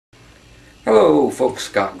Hello folks,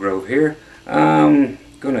 Scott Grove here. I'm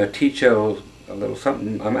going to teach you a little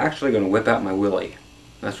something. I'm actually going to whip out my Willie.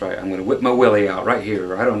 That's right, I'm going to whip my Willie out right here,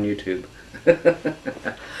 right on YouTube.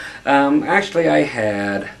 Actually I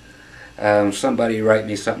had somebody write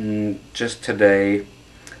me something just today.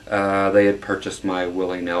 They had purchased my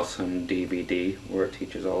Willie Nelson DVD where it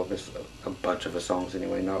teaches all of his, a bunch of his songs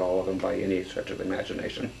anyway, not all of them by any stretch of the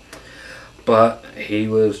imagination. But he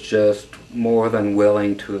was just more than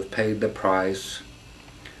willing to have paid the price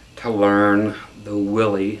to learn the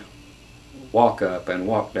Willie walk up and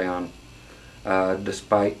walk down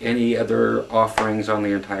despite any other offerings on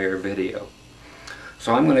the entire video.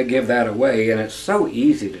 So I'm going to give that away, and it's so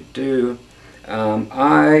easy to do.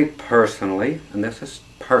 I personally, and this is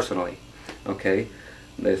personally, okay,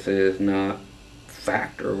 this is not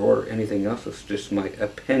fact or anything else, it's just my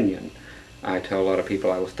opinion. I tell a lot of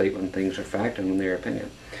people I will state when things are fact and when they're opinion.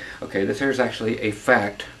 Okay, this here is actually a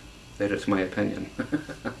fact that it's my opinion.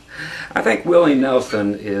 I think Willie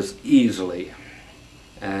Nelson is easily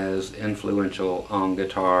as influential on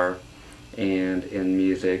guitar and in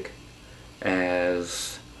music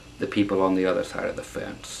as the people on the other side of the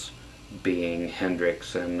fence, being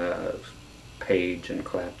Hendrix and Page and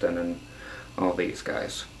Clapton and all these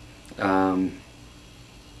guys.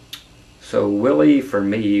 So Willie for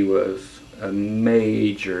me was a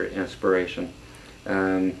major inspiration.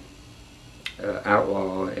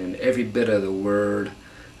 Outlaw in every bit of the word,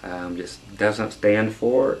 just doesn't stand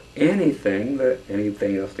for anything that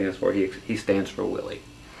anything else stands for. He stands for Willie,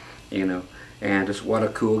 you know, and just what a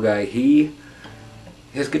cool guy.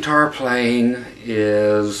 His guitar playing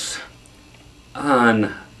is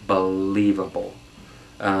unbelievable.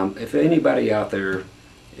 If anybody out there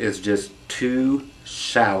is just too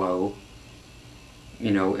shallow, you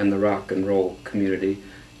know, in the rock and roll community,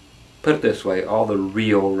 put it this way, all the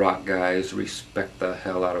real rock guys respect the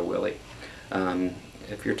hell out of Willie.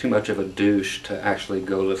 If you're too much of a douche to actually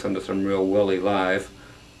go listen to some real Willie live,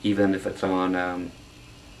 even if it's on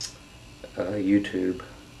YouTube,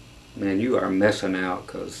 man, you are missing out,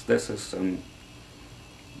 because this is some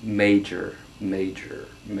major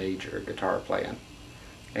guitar playing,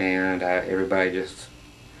 and everybody just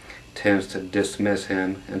tends to dismiss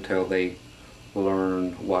him until they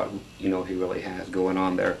learn what, you know, he really has going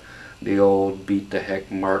on there. The old beat the heck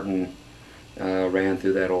Martin ran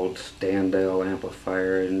through that old Standell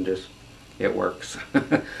amplifier, and just it works.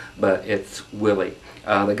 But it's Willie.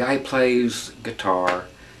 The guy plays guitar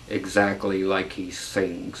exactly like he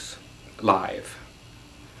sings live.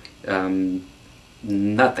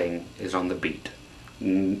 Nothing is on the beat.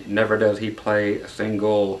 Never does he play a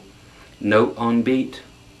single note on beat.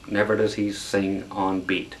 Never does he sing on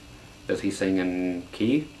beat. Does he sing in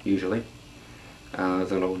key? Usually.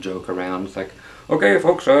 There's an old joke around. It's like, okay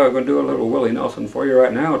folks, I'm going to do a little Willie Nelson for you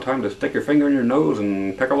right now. Time to stick your finger in your nose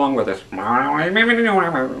and pick along with us. Sing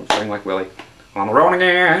like Willie. On the road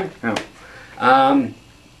again. You know. I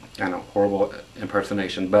know, horrible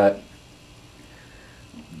impersonation, but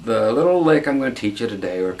the little lick I'm going to teach you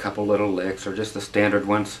today, or a couple little licks, or just the standard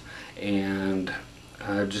ones, and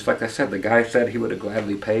just like I said, the guy said he would have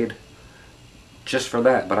gladly paid just for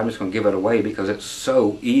that, but I'm just going to give it away because it's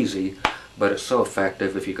so easy, but it's so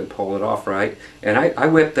effective if you can pull it off right. And I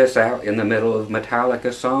whip this out in the middle of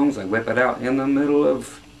Metallica songs. I whip it out in the middle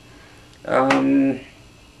of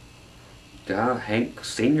Hank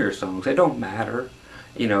Sr. songs. It don't matter,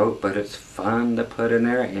 you know, but it's fun to put in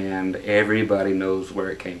there, and everybody knows where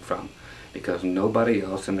it came from, because nobody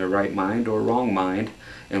else in their right mind or wrong mind,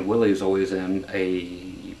 and Willie's always in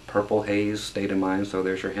a purple haze state of mind, so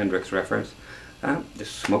there's your Hendrix reference.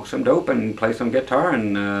 Just smoke some dope and play some guitar,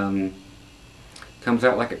 and comes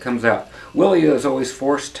out like it comes out. Willie is always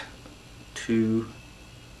forced to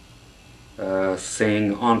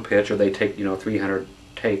sing on pitch, or they take, you know, 300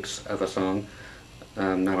 takes of a song,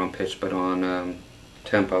 not on pitch but on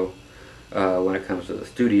tempo when it comes to the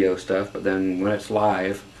studio stuff. But then when it's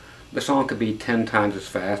live, the song could be 10 times as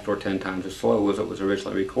fast or 10 times as slow as it was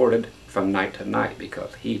originally recorded from night to night,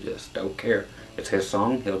 because he just don't care. It's his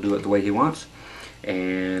song, he'll do it the way he wants.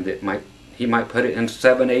 And he might put it in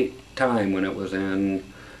 7/8 time when it was in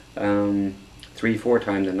 3/4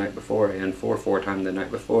 time the night before and 4/4 time the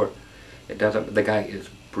night before. It doesn't. The guy is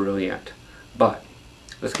brilliant. But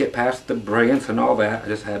let's get past the brilliance and all that. I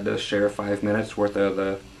just had to share 5 minutes worth of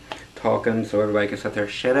the talking so everybody can sit there,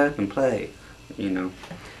 shut up and play. You know,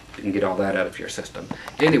 you can get all that out of your system.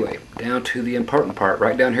 Anyway, down to the important part,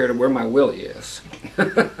 right down here to where my Willie is.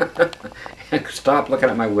 Stop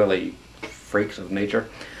looking at my Willie, freaks of nature.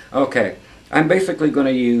 Okay, I'm basically going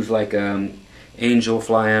to use like Angel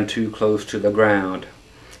Flying Too Close to the Ground.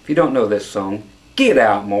 If you don't know this song, get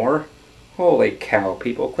out more. Holy cow,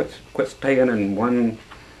 people, quit staying in one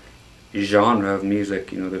genre of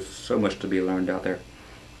music. You know, there's so much to be learned out there.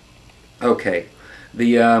 Okay,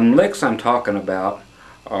 the licks I'm talking about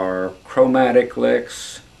are chromatic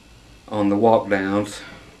licks on the walk downs.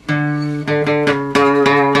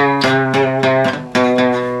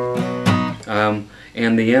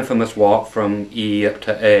 And the infamous walk from E up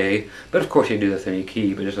to A, but of course you do this in any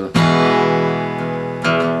key, but just a...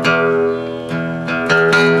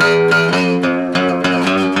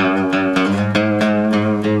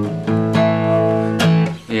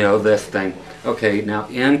 You know, this thing. Okay, now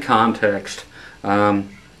in context, I'm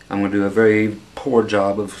going to do a very poor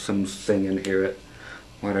job of some singing here at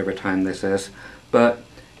whatever time this is, but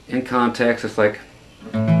in context it's like,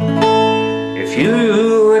 if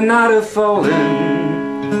you would not have fallen,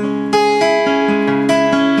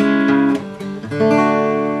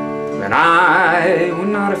 then I would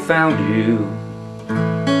not have found you.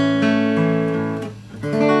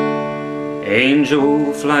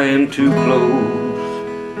 Angel flying too close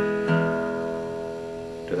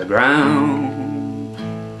to the ground.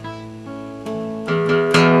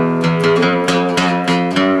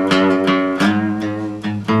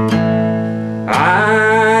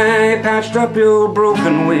 I patched up your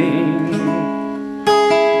broken wing,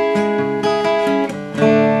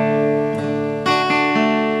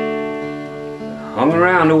 hung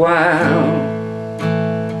around a while,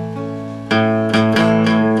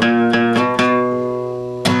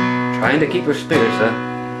 trying to keep her spirits up,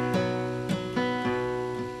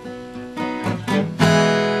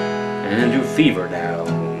 and your fever down.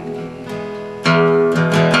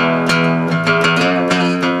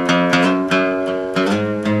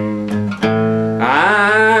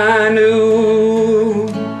 I knew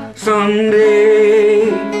someday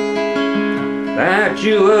that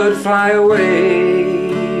you would fly away.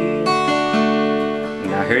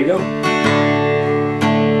 Now here you go.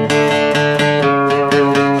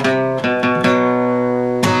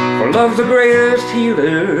 For love's the greatest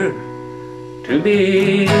healer to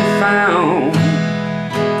be found.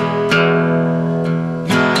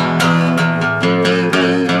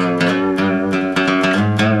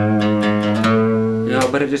 You know,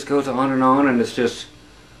 but it just goes on, and it's just,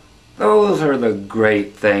 those are the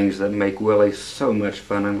great things that make Willie so much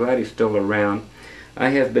fun. I'm glad he's still around. I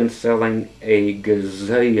have been selling a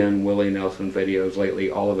gazillion Willie Nelson videos lately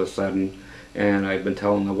all of a sudden, and I've been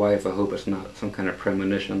telling my wife I hope it's not some kind of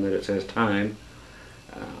premonition that it says time.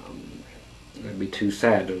 It'd be too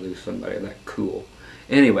sad to lose somebody that cool.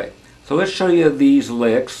 Anyway, so let's show you these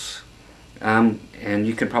licks, and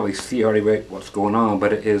you can probably see already what's going on,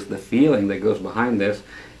 but it is the feeling that goes behind this,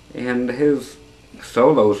 and his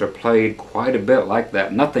solos are played quite a bit like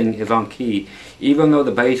that. Nothing is on key, even though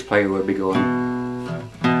the bass player would be going.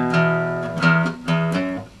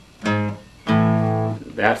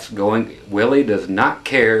 That's going. Willie does not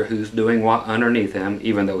care who's doing what underneath him,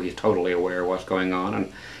 even though he's totally aware of what's going on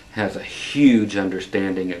and has a huge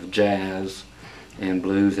understanding of jazz and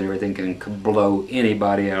blues and everything, can blow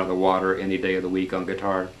anybody out of the water any day of the week on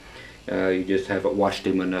guitar. You just haven't watched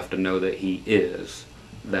him enough to know that he is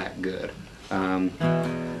that good.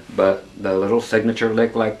 But the little signature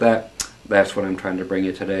lick like that, that's what I'm trying to bring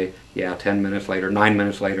you today. Yeah, 10 minutes later, 9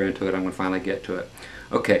 minutes later into it, I'm going to finally get to it.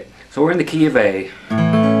 Okay, so we're in the key of A.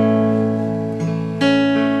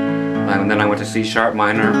 And then I went to C sharp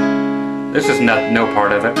minor. This is no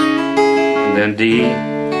part of it. And then D.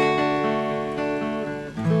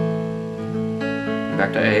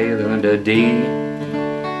 Back to A, then to D.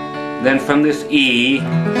 Then from this E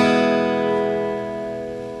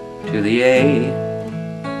to the A,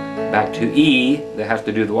 back to E, that has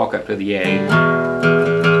to do the walk up to the A.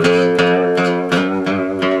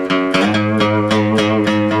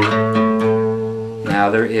 Now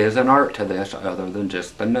there is an art to this other than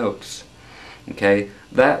just the notes. Okay,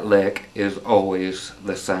 that lick is always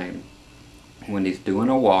the same. When he's doing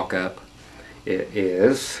a walk up, it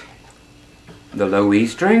is the low E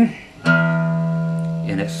string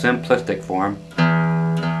in its simplistic form,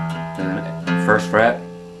 then first fret,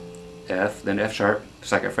 F, then F sharp,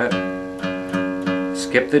 second fret,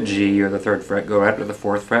 skip the G or the third fret, go right to the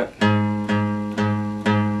fourth fret,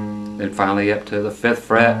 then finally up to the fifth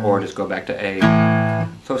fret, or just go back to A.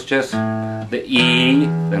 So it's just the E,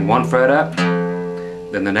 then one fret up,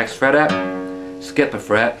 then the next fret up, skip a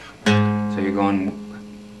fret, so you're going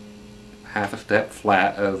half a step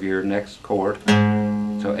flat of your next chord.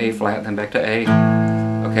 So A flat, then back to A.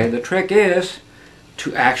 Okay, the trick is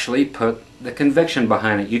to actually put the conviction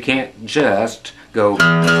behind it. You can't just go.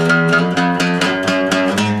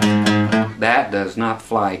 That does not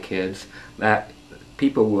fly, kids. That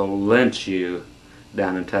people will lynch you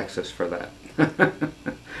down in Texas for that.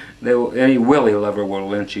 Any Willie lover will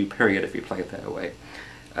lynch you, period, if you play it that way.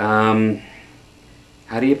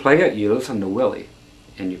 How do you play it? You listen to Willie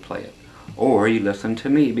and you play it. Or you listen to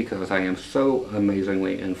me, because I am so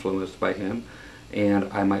amazingly influenced by him, and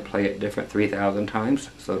I might play it different 3,000 times.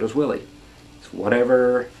 So does Willie. It's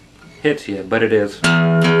whatever hits you, but it is.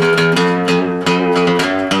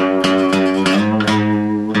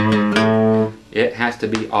 It has to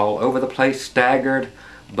be all over the place, staggered,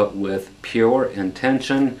 but with pure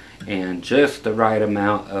intention and just the right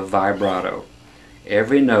amount of vibrato.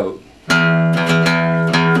 Every note.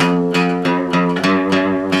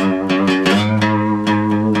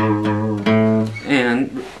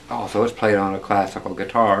 And also it's played on a classical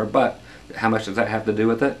guitar, but how much does that have to do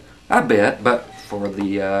with it? A bit, but for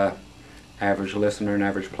the average listener and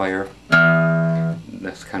average player,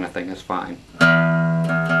 this kind of thing is fine.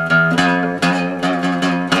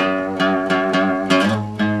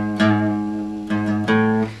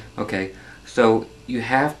 Okay, so you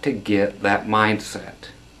have to get that mindset,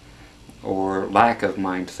 or lack of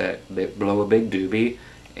mindset, that blow a big doobie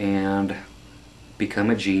and become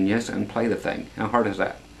a genius and play the thing. How hard is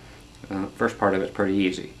that? First part of it's pretty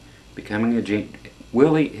easy. Becoming a genius.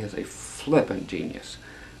 Willie is a flippin' genius.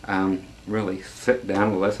 Really sit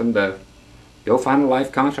down and listen to, go find a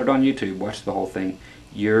live concert on YouTube, watch the whole thing.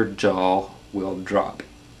 Your jaw will drop.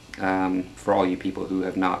 For all you people who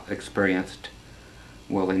have not experienced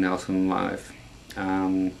Willie Nelson live,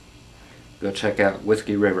 go check out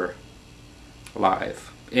Whiskey River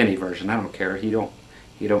live, any version, I don't care. He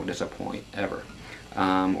don't disappoint ever.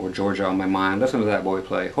 Or Georgia on My Mind. Listen to that boy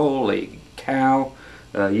play. Holy cow!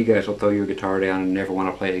 You guys will throw your guitar down and never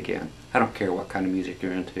want to play again. I don't care what kind of music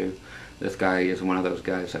you're into. This guy is one of those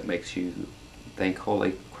guys that makes you think,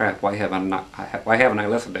 holy crap, why haven't I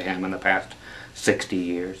listened to him in the past 60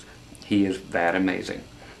 years? He is that amazing.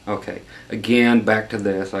 Okay, again, back to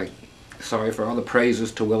this. Sorry for all the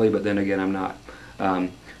praises to Willie, but then again, I'm not.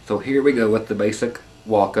 So here we go with the basic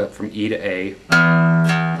walk up from E to A.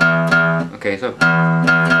 Okay, so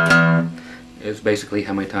it's basically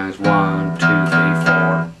how many times? 1, 2, 3,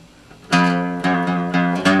 4.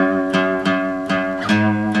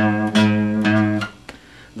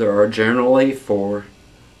 There are generally 4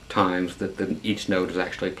 times that each note is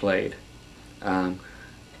actually played.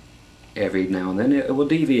 Every now and then it will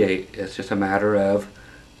deviate. It's just a matter of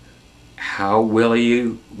how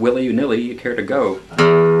willy-nilly you care to go.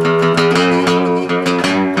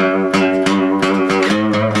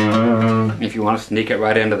 If you want to sneak it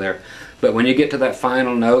right into there. But when you get to that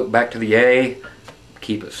final note, back to the A,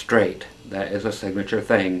 keep it straight. That is a signature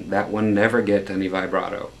thing. That one never gets any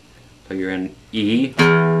vibrato. So you're in E.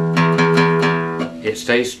 It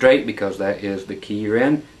stays straight because that is the key you're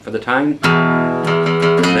in for the time.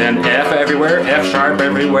 Then F everywhere, F sharp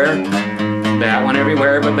everywhere, that one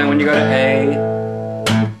everywhere, but then when you go to A,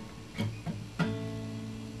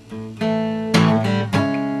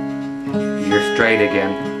 you're straight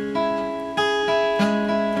again.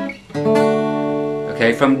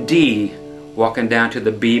 Okay, from D, walking down to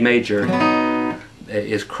the B major,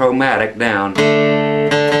 is chromatic down.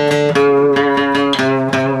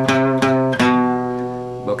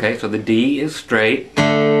 Okay, so the D is straight,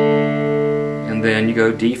 and then you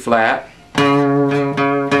go D flat.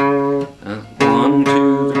 1,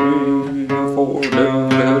 2, 3, 4, da,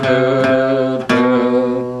 da, da,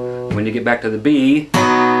 da. When you get back to the B,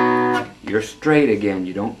 you're straight again.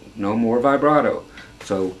 You don't, no more vibrato.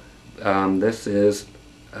 So this is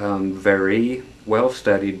very well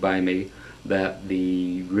studied by me, that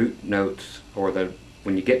the root notes, or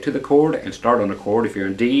when you get to the chord and start on a chord, if you're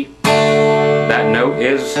in D, that note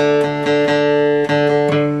is, then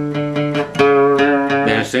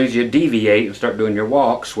as soon as you deviate and start doing your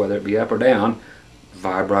walks, whether it be up or down,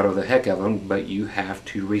 vibrato the heck of them, but you have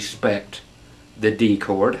to respect the D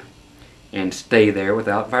chord and stay there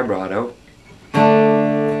without vibrato.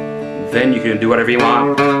 Then you can do whatever you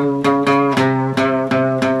want. And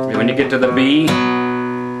when you get to the B,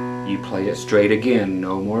 you play it straight again.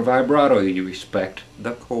 No more vibrato. You respect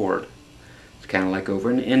the chord. It's kind of like over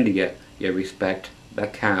in India. You respect the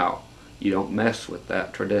cow. You don't mess with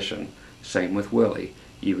that tradition. Same with Willie.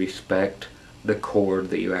 You respect the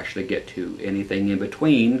chord that you actually get to. Anything in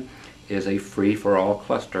between is a free-for-all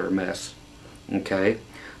cluster mess. Okay?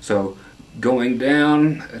 So going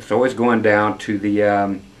down, it's always going down to the,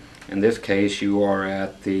 in this case you are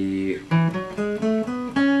at the,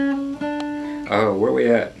 oh, where are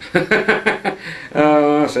we at?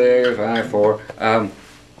 6, 5, 4.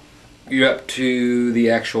 You're up to the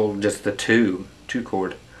actual, just the two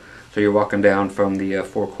chord. So you're walking down from the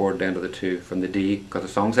 4 chord down to the 2, from the D, because the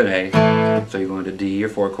song's an A. So you're going to D, your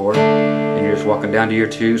 4 chord, and you're just walking down to your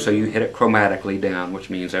 2, so you hit it chromatically down, which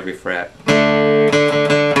means every fret.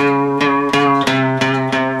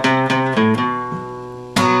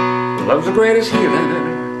 Love's the greatest healing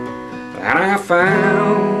that I have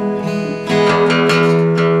found.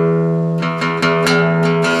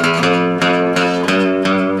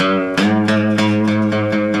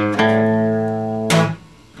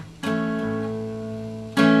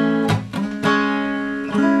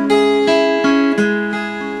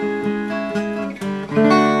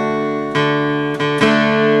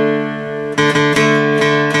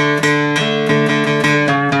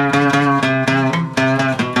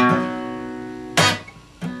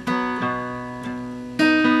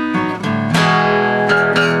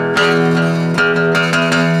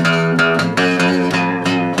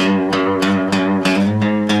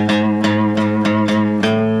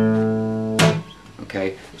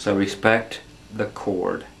 Okay, so respect the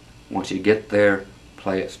chord. Once you get there,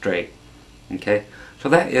 play it straight. Okay, so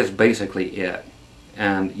that is basically it.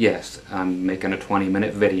 And yes, I'm making a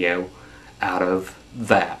 20-minute video out of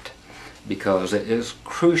that because it is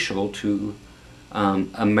crucial to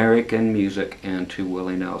American music and to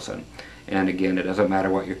Willie Nelson. And again, it doesn't matter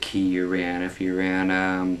what your key you're in. If you're in,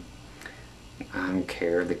 I don't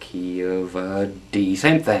care, the key of D,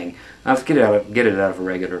 same thing. Now let's get it out of a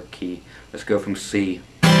regular key. Let's go from C,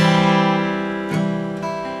 and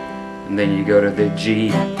then you go to the G,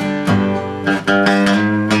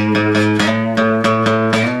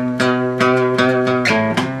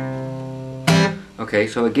 okay,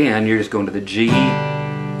 so again you're just going to the G,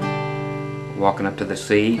 walking up to the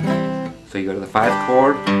C, so you go to the 5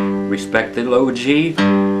 chord, respect the low G,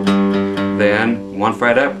 then 1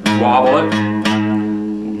 fret up, wobble it,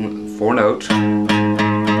 4 notes,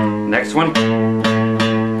 next one,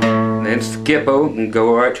 then skip out and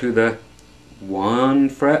go right to the 1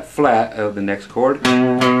 fret flat of the next chord,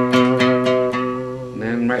 and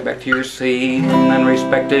then right back to your C, and then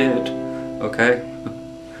respect it. Okay,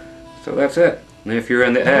 so that's it. And if you're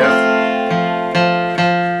in the F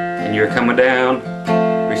and you're coming down,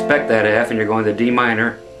 respect that F, and you're going to D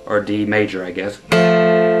minor or D major, I guess.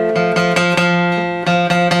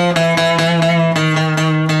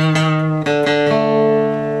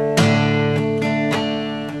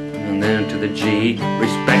 The G,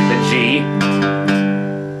 respect the G.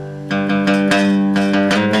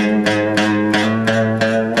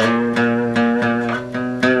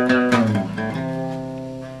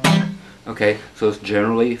 Okay, so it's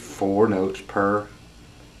generally 4 notes per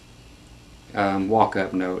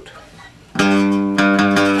walk-up note.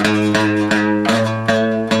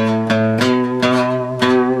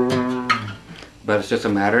 But it's just a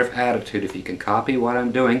matter of attitude. If you can copy what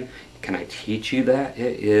I'm doing, can I teach you that?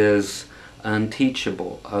 It is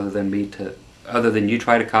unteachable other than you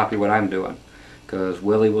try to copy what I'm doing, because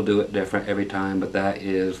Willie will do it different every time, but that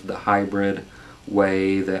is the hybrid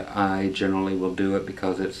way that I generally will do it,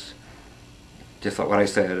 because it's just like what I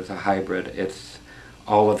said, it's a hybrid. It's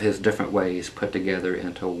all of his different ways put together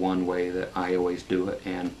into one way that I always do it,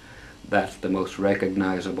 and that's the most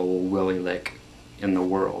recognizable Willie lick in the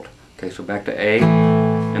world. Okay, so back to A,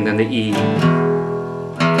 and then the E.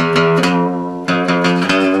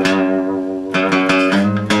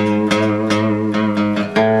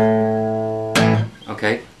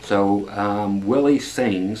 Okay, so Willie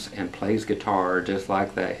sings and plays guitar just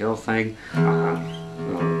like that. He'll sing,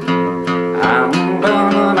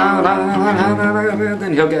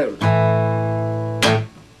 then he'll get,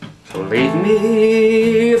 so leave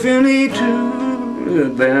me if you need to,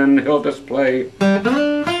 then he'll just play.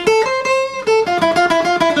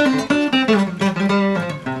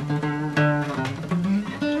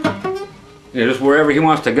 You know, just wherever he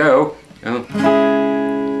wants to go. You know.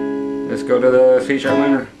 Let's go to the C sharp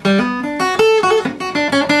minor.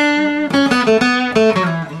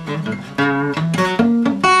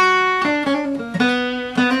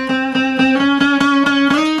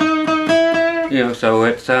 You know, so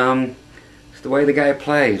it's the way the guy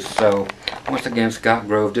plays. So once again, Scott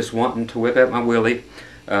Grove, just wanting to whip out my Willie,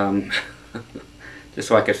 just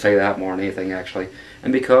so I could say that more than anything, actually.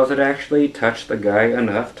 And because it actually touched the guy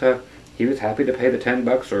enough to, he was happy to pay the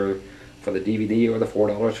 $10 or for the DVD or the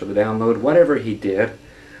 $4 for the download, whatever he did,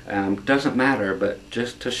 doesn't matter, but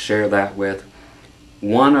just to share that with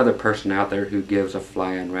one other person out there who gives a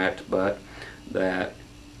flying rat's butt that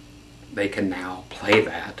they can now play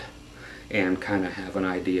that and kind of have an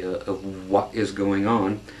idea of what is going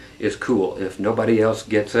on is cool. If nobody else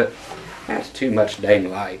gets it, that's too much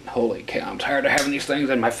dang light. Holy cow, I'm tired of having these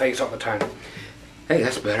things in my face all the time. Hey,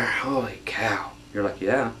 that's better. Holy cow. You're like,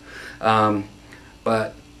 yeah.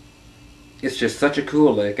 But it's just such a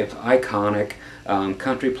cool lick. It's iconic.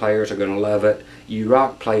 Country players are going to love it. You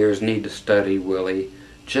rock players need to study Willie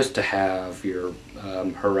just to have your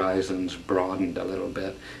horizons broadened a little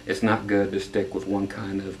bit. It's not good to stick with one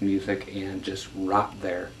kind of music and just rot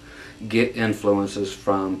there. Get influences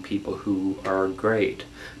from people who are great.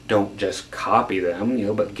 Don't just copy them, you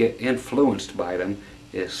know, but get influenced by them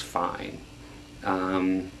is fine.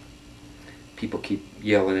 People keep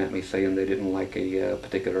yelling at me saying they didn't like a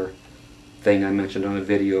particular thing I mentioned on a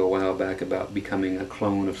video a while back about becoming a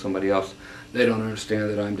clone of somebody else. They don't understand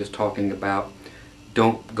that I'm just talking about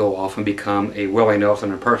don't go off and become a Willie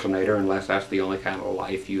Nelson impersonator unless that's the only kind of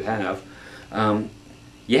life you have.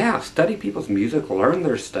 Yeah, study people's music, learn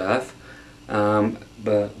their stuff,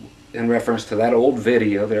 but in reference to that old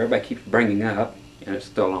video that everybody keeps bringing up, and it's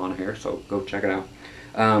still on here, so go check it out.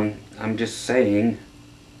 I'm just saying,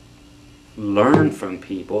 learn from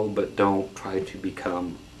people, but don't try to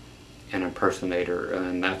become an impersonator,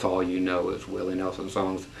 and that's all you know is Willie Nelson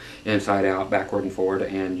songs inside out, backward and forward,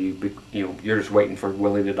 and you're just waiting for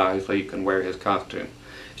Willie to die so you can wear his costume.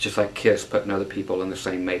 It's just like Kiss putting other people in the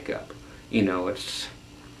same makeup. You know, it's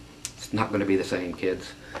not going to be the same,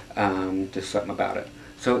 kids. Just something about it.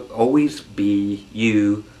 So always be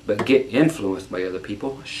you, but get influenced by other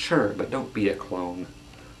people, sure, but don't be a clone.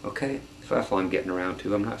 Okay? So that's all I'm getting around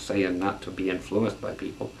to. I'm not saying not to be influenced by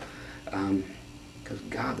people. Because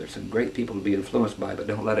God, there's some great people to be influenced by, but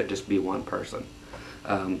don't let it just be one person.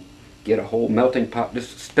 Get a whole melting pot.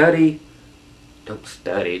 Just study. Don't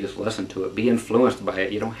study, just listen to it. Be influenced by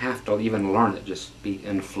it. You don't have to even learn it. Just be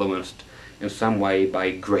influenced in some way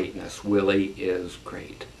by greatness. Willie is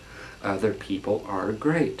great. Other people are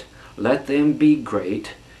great. Let them be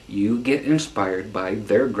great. You get inspired by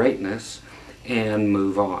their greatness and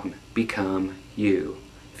move on. Become you.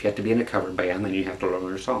 If you have to be in a cover band, then you have to learn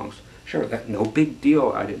their songs. Sure, that no big deal.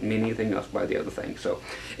 I didn't mean anything else by the other thing. So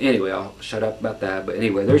anyway, I'll shut up about that. But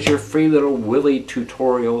anyway, there's your free little Willie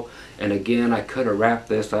tutorial. And again, I could have wrapped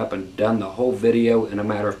this up and done the whole video in a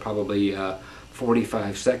matter of probably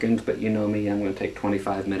 45 seconds. But you know me, I'm going to take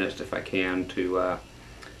 25 minutes if I can to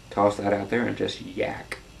toss that out there and just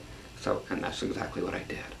yak. So, and that's exactly what I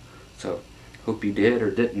did. So, hope you did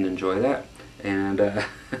or didn't enjoy that. And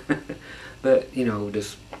but you know,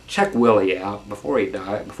 just check Willie out before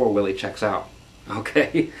Willie checks out.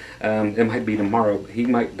 Okay, it might be tomorrow. He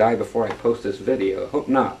might die before I post this video. Hope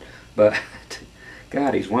not. But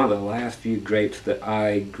God, he's one of the last few greats that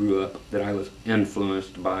I grew up, that I was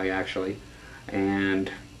influenced by actually.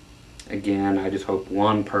 And again, I just hope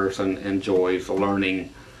one person enjoys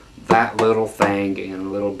learning that little thing and a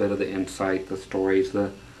little bit of the insight, the stories,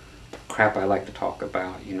 the crap I like to talk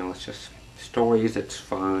about. You know, it's just stories, it's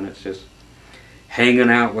fun, it's just hanging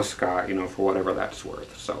out with Scott, you know, for whatever that's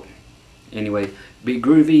worth. So anyway, be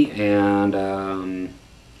groovy, and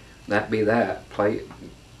that be that. Play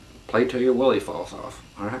till your Willie falls off.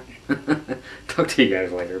 Alright? Talk to you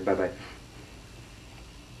guys later. Bye bye.